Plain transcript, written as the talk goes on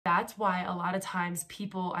that's why a lot of times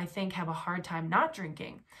people, I think, have a hard time not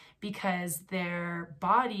drinking, because their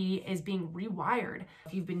body is being rewired.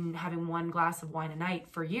 If you've been having one glass of wine a night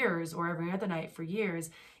for years or every other night for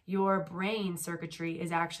years, your brain circuitry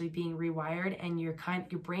is actually being rewired, and your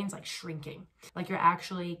brain's like shrinking, like you're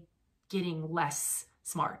actually getting less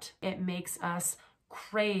smart. It makes us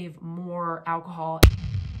crave more alcohol.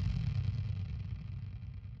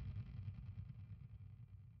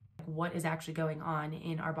 What is actually going on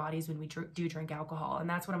in our bodies when we do drink alcohol, and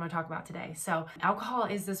that's what I'm going to talk about today. So alcohol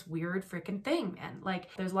is this weird freaking thing, man. Like,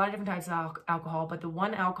 there's a lot of different types of alcohol, but the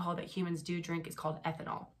one alcohol that humans do drink is called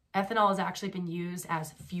ethanol. Ethanol has actually been used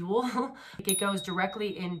as fuel. It goes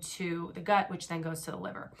directly into the gut, which then goes to the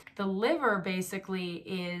liver. The liver basically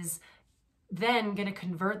is then going to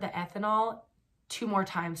convert the ethanol 2 more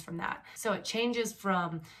times from that. So it changes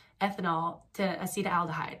from ethanol to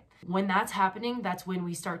acetaldehyde. When that's happening, that's when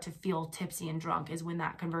we start to feel tipsy and drunk, is when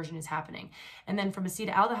that conversion is happening. And then from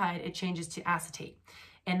acetaldehyde, it changes to acetate.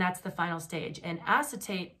 And that's the final stage. And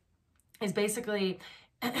acetate is basically,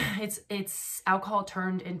 it's alcohol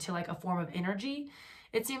turned into like a form of energy,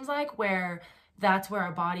 it seems like, where that's where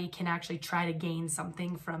our body can actually try to gain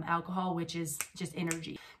something from alcohol, which is just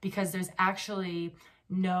energy, because there's actually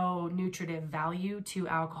no nutritive value to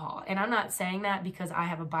alcohol. And I'm not saying that because I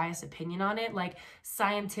have a biased opinion on it. Like,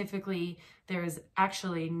 scientifically, there's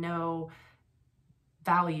actually no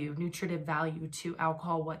nutritive value to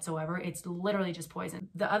alcohol whatsoever. It's literally just poison.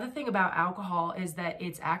 The other thing about alcohol is that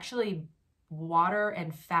it's actually water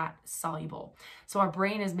and fat soluble. So our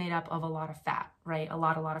brain is made up of a lot of fat, right? A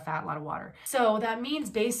lot of fat, a lot of water. So that means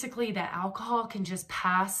basically that alcohol can just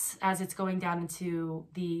pass as it's going down into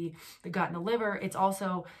the gut and the liver. It's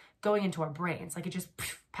also going into our brains. Like, it just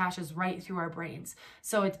passes right through our brains.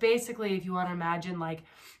 So it's basically, if you want to imagine like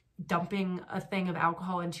dumping a thing of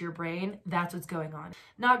alcohol into your brain, that's what's going on.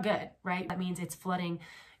 Not good, right? That means it's flooding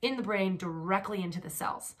in the brain directly into the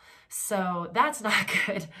cells. So that's not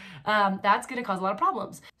good. That's going to cause a lot of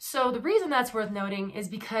problems. So the reason that's worth noting is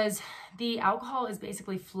because the alcohol is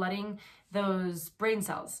basically flooding those brain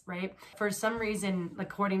cells, right? For some reason,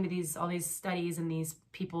 according to all these studies and these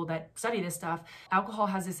people that study this stuff, alcohol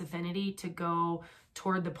has this affinity to go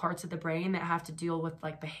toward the parts of the brain that have to deal with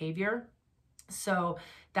like behavior. So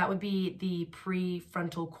that would be the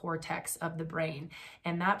prefrontal cortex of the brain.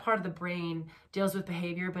 And that part of the brain deals with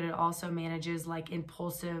behavior, but it also manages like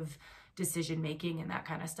impulsive decision making and that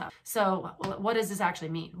kind of stuff. So what does this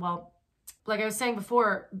actually mean? Well, like I was saying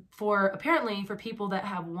before, apparently for people that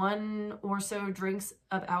have 1 or so drinks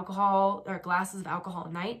of alcohol or glasses of alcohol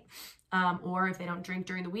a night, or if they don't drink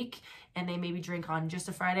during the week and they maybe drink on just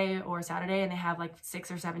a Friday or a Saturday and they have like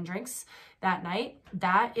 6 or 7 drinks that night,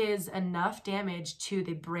 that is enough damage to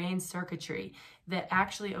the brain circuitry that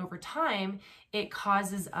actually over time, it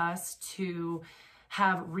causes us to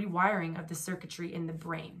have rewiring of the circuitry in the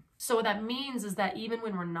brain. So what that means is that even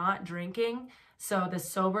when we're not drinking, so the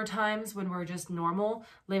sober times when we're just normal,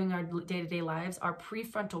 living our day-to-day lives, our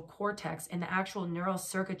prefrontal cortex and the actual neural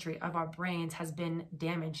circuitry of our brains has been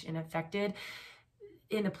damaged and affected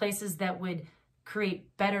in the places that would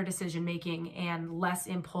create better decision-making and less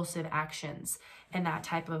impulsive actions and that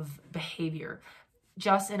type of behavior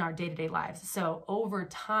just in our day-to-day lives. So over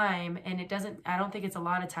time, and I don't think it's a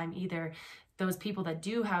lot of time either, those people that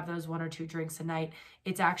do have those 1 or 2 drinks a night,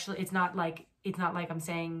 it's not like I'm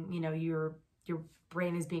saying, you know, your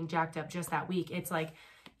brain is being jacked up just that week. It's like,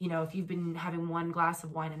 you know, if you've been having 1 glass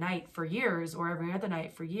of wine a night for years or every other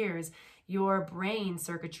night for years, your brain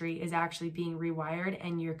circuitry is actually being rewired,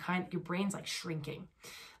 and your brain's like shrinking.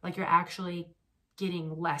 Like, you're actually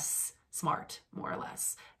getting less smart, more or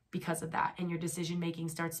less, because of that. And your decision making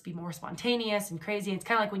starts to be more spontaneous and crazy. It's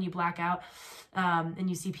kind of like when you black out and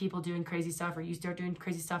you see people doing crazy stuff, or you start doing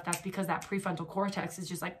crazy stuff. That's because that prefrontal cortex is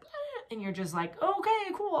just like, and you're just like,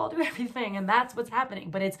 okay, cool, I'll do everything. And that's what's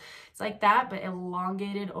happening. But it's like that, but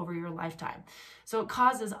elongated over your lifetime. So it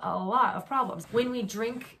causes a lot of problems. When we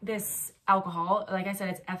drink this alcohol, like I said,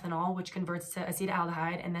 it's ethanol, which converts to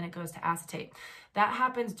acetaldehyde, and then it goes to acetate. That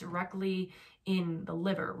happens directly in the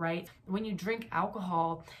liver, right? When you drink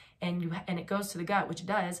alcohol and it goes to the gut, which it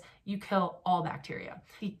does, you kill all bacteria.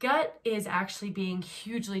 The gut is actually being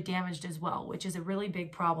hugely damaged as well, which is a really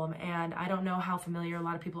big problem. And I don't know how familiar a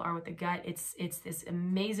lot of people are with the gut. It's this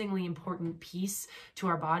amazingly important piece to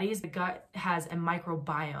our bodies. The gut has a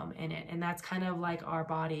microbiome in it, and that's kind of like our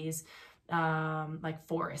body's like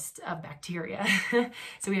forest of bacteria.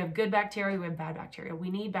 So we have good bacteria, we have bad bacteria.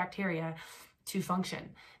 We need bacteria to function.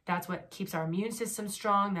 That's what keeps our immune system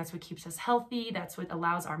strong. That's what keeps us healthy. That's what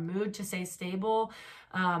allows our mood to stay stable.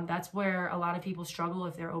 That's where a lot of people struggle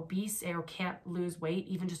if they're obese or can't lose weight,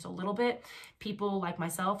 even just a little bit. People like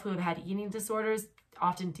myself who have had eating disorders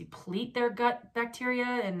often deplete their gut bacteria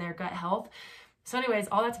and their gut health. So anyways,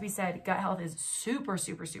 all that to be said, gut health is super,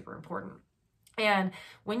 super, super important. And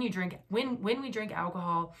when we drink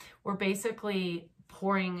alcohol, we're basically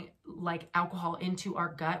pouring like alcohol into our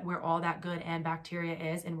gut where all that good and bacteria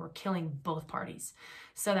is, and we're killing both parties.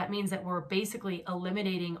 So that means that we're basically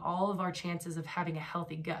eliminating all of our chances of having a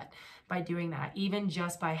healthy gut by doing that, even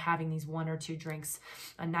just by having these 1 or 2 drinks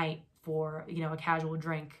a night for, you know, a casual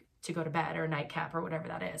drink to go to bed, or a nightcap, or whatever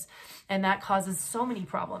that is. And that causes so many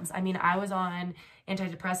problems. I mean, I was on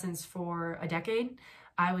antidepressants for a decade.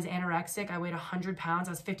 I was anorexic. I weighed 100 pounds.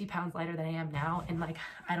 I was 50 pounds lighter than I am now. And like,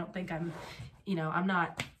 I don't think I'm, you know, I'm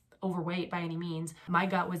not overweight by any means. My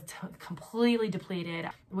gut was completely depleted.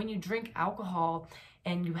 When you drink alcohol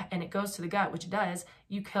and it goes to the gut, which it does,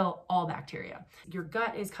 you kill all bacteria. Your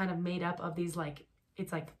gut is kind of made up of these, like,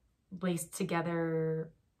 it's like laced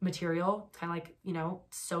together material, kind of like, you know,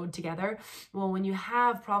 sewed together. Well, when you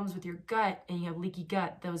have problems with your gut and you have leaky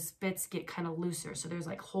gut, those bits get kind of looser. So there's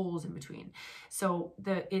like holes in between. So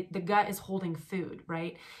the gut is holding food,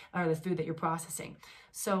 right? Or the food that you're processing.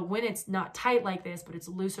 So when it's not tight like this, but it's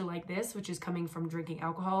looser like this, which is coming from drinking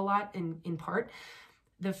alcohol a lot in part,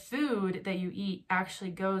 the food that you eat actually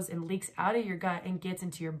goes and leaks out of your gut and gets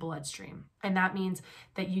into your bloodstream. And that means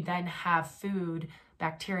that you then have food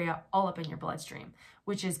bacteria all up in your bloodstream,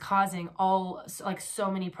 which is causing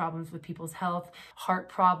so many problems with people's health, heart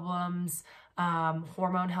problems,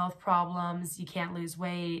 hormone health problems. You can't lose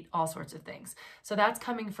weight, all sorts of things. So that's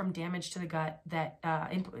coming from damage to the gut that,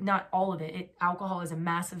 not all of it. Alcohol is a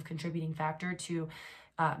massive contributing factor to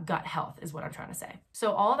gut health is what I'm trying to say.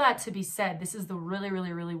 So all that to be said, this is the really,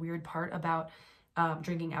 really, really weird part about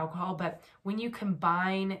drinking alcohol. But when you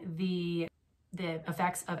combine the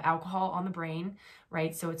effects of alcohol on the brain,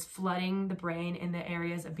 right? So it's flooding the brain in the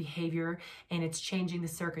areas of behavior and it's changing the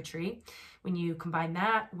circuitry. When you combine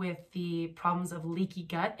that with the problems of leaky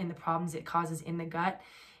gut and the problems it causes in the gut,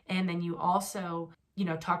 and then you also, you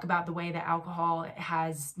know, talk about the way that alcohol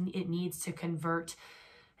needs to convert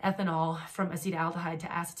ethanol from acetaldehyde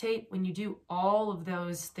to acetate. When you do all of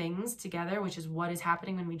those things together, which is what is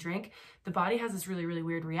happening when we drink, the body has this really, really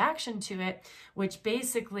weird reaction to it, which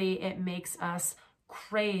basically it makes us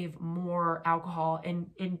crave more alcohol and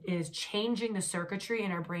it is changing the circuitry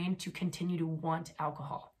in our brain to continue to want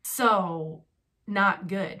alcohol. So not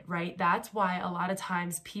good, right? That's why a lot of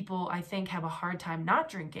times people, I think, have a hard time not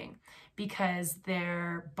drinking because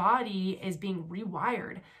their body is being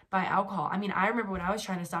rewired by alcohol. I mean, I remember when I was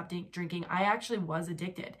trying to stop drinking, I actually was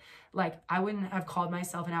addicted. Like, I wouldn't have called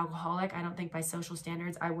myself an alcoholic. I don't think by social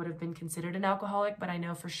standards I would have been considered an alcoholic, but I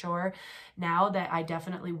know for sure now that I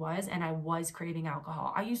definitely was, and I was craving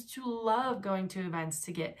alcohol. I used to love going to events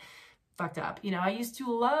to get fucked up. You know, I used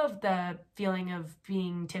to love the feeling of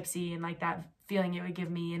being tipsy and like that feeling it would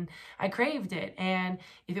give me, and I craved it. And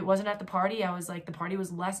if it wasn't at the party, I was like, the party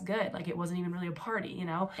was less good. Like, it wasn't even really a party, you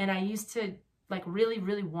know? And I used to like really,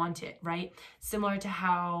 really want it, right? Similar to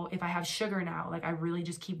how if I have sugar now, like I really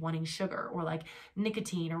just keep wanting sugar, or like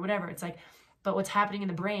nicotine or whatever. It's like, but what's happening in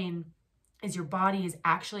the brain is your body is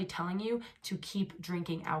actually telling you to keep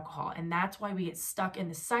drinking alcohol. And that's why we get stuck in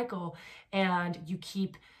the cycle and you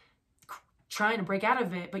keep trying to break out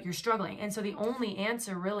of it, but you're struggling. And so the only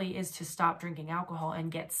answer really is to stop drinking alcohol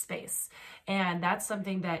and get space. And that's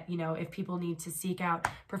something that, you know, if people need to seek out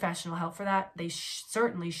professional help for that, they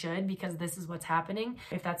certainly should, because this is what's happening.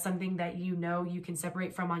 If that's something that you know you can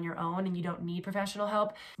separate from on your own and you don't need professional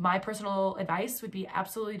help, my personal advice would be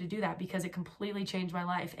absolutely to do that, because it completely changed my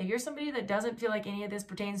life. If you're somebody that doesn't feel like any of this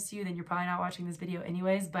pertains to you, then you're probably not watching this video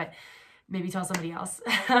anyways, but maybe tell somebody else.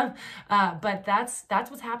 But that's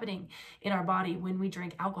what's happening in our body when we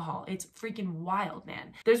drink alcohol. It's freaking wild,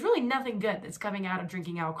 man. There's really nothing good that's coming out of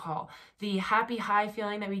drinking alcohol. The happy high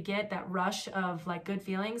feeling that we get, that rush of like good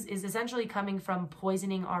feelings, is essentially coming from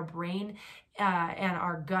poisoning our brain and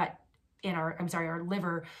our gut, our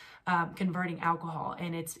liver, converting alcohol.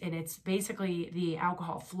 And it's basically the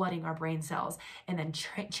alcohol flooding our brain cells and then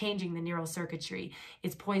changing the neural circuitry.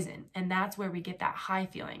 It's poison. And that's where we get that high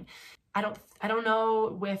feeling. I don't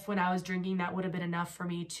know if when I was drinking that would have been enough for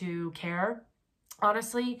me to care,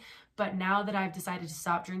 honestly, but now that I've decided to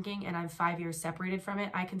stop drinking and I'm 5 years separated from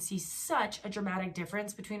it, I can see such a dramatic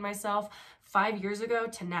difference between myself 5 years ago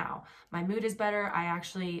to now. My mood is better. I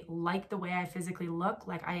actually like the way I physically look.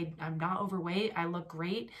 Like I'm not overweight. I look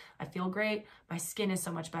great. I feel great. My skin is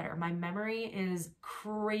so much better. My memory is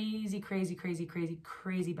crazy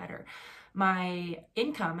better. My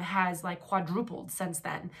income has like quadrupled since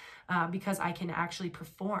then because I can actually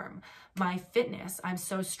perform. My fitness, I'm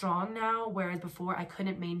so strong now, whereas before I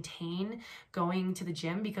couldn't maintain going to the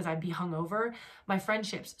gym because I'd be hungover. My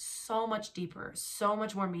friendships, so much deeper, so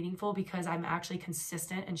much more meaningful because I'm actually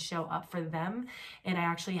consistent and show up for them. And I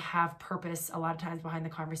actually have purpose a lot of times behind the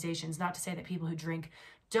conversations. Not to say that people who drink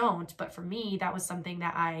don't, but for me, that was something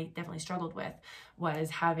that I definitely struggled with, was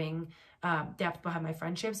having depth behind my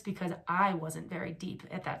friendships because I wasn't very deep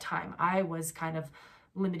at that time. I was kind of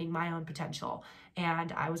limiting my own potential,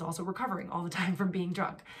 and I was also recovering all the time from being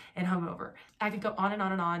drunk and hungover. I could go on and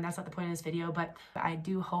on and on. That's not the point of this video, but I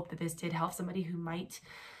do hope that this did help somebody who might,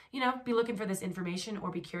 you know, be looking for this information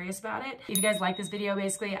or be curious about it. If you guys like this video,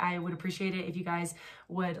 basically, I would appreciate it if you guys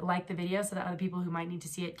would like the video so that other people who might need to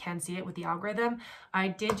see it can see it with the algorithm. I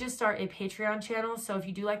did just start a Patreon channel, so if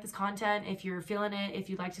you do like this content, if you're feeling it, if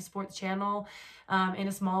you'd like to support the channel in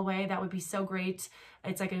a small way, that would be so great.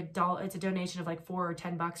 It's like it's a donation of like $4 or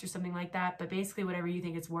 $10 or something like that, but basically whatever you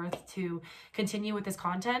think it's worth to continue with this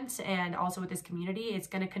content and also with this community. It's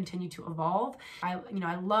going to continue to evolve.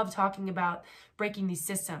 I love talking about breaking these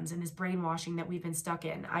systems and this brainwashing that we've been stuck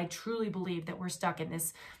in. I truly believe that we're stuck in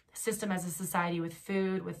this system as a society with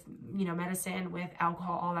food, with, you know, medicine, with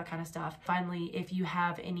alcohol, all that kind of stuff. Finally, if you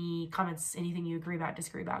have any comments, anything you agree about,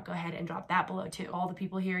 disagree about, go ahead and drop that below too. All the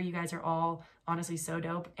people here, you guys are all honestly so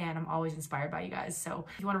dope, and I'm always inspired by you guys. So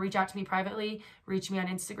if you want to reach out to me privately, reach me on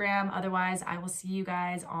Instagram. Otherwise, I will see you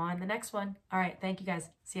guys on the next one. All right, thank you guys.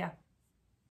 See ya.